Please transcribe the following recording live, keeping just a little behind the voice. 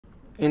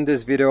In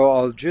this video,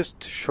 I'll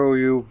just show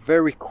you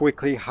very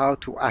quickly how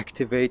to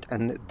activate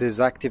and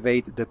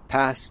deactivate the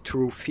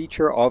pass-through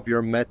feature of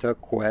your Meta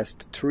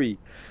Quest 3.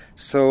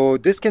 So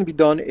this can be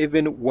done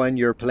even when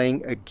you're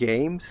playing a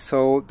game.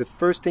 So the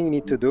first thing you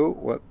need to do,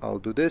 well, I'll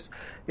do this,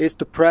 is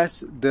to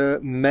press the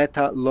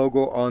Meta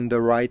logo on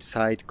the right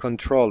side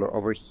controller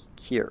over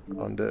here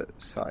on the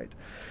side.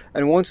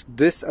 And once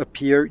this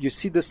appears, you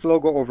see this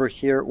logo over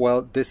here,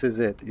 well, this is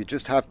it. You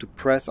just have to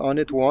press on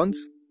it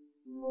once,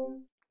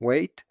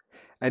 wait,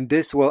 and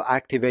this will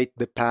activate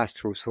the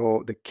pass-through.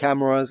 So the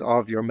cameras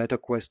of your Meta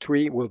Quest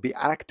 3 will be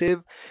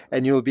active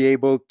and you'll be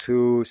able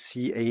to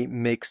see a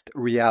mixed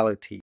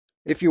reality.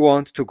 If you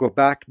want to go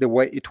back the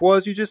way it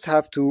was, you just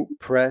have to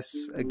press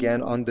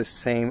again on the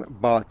same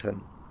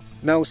button.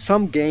 Now,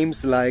 some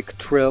games like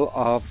Thrill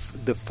of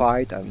the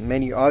Fight and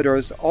many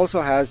others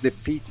also has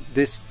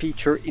this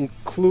feature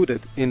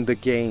included in the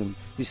game.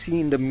 You see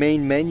in the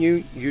main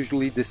menu,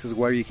 usually this is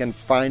where you can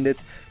find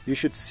it. You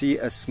should see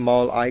a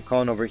small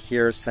icon over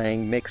here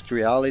saying mixed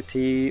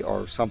reality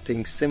or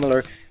something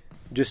similar.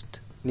 Just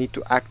need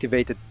to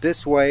activate it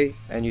this way,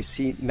 and you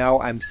see now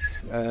I'm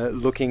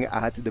looking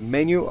at the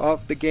menu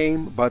of the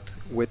game but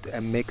with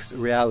a mixed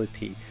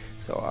reality.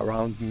 So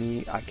around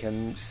me I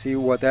can see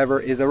whatever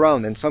is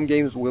around, and some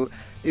games will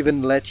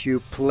even let you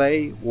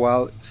play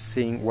while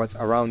seeing what's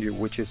around you,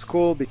 which is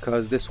cool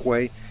because this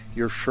way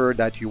you're sure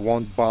that you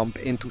won't bump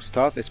into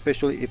stuff,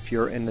 especially if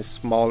you're in a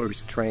small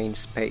restrained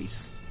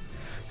space.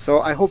 So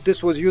I hope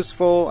this was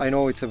useful. I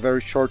know it's a very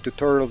short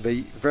tutorial,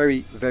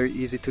 very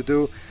easy to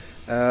do.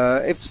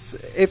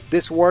 If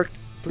this worked,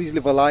 please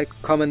leave a like,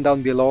 comment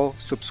down below,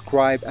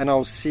 subscribe, and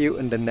I'll see you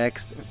in the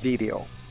next video.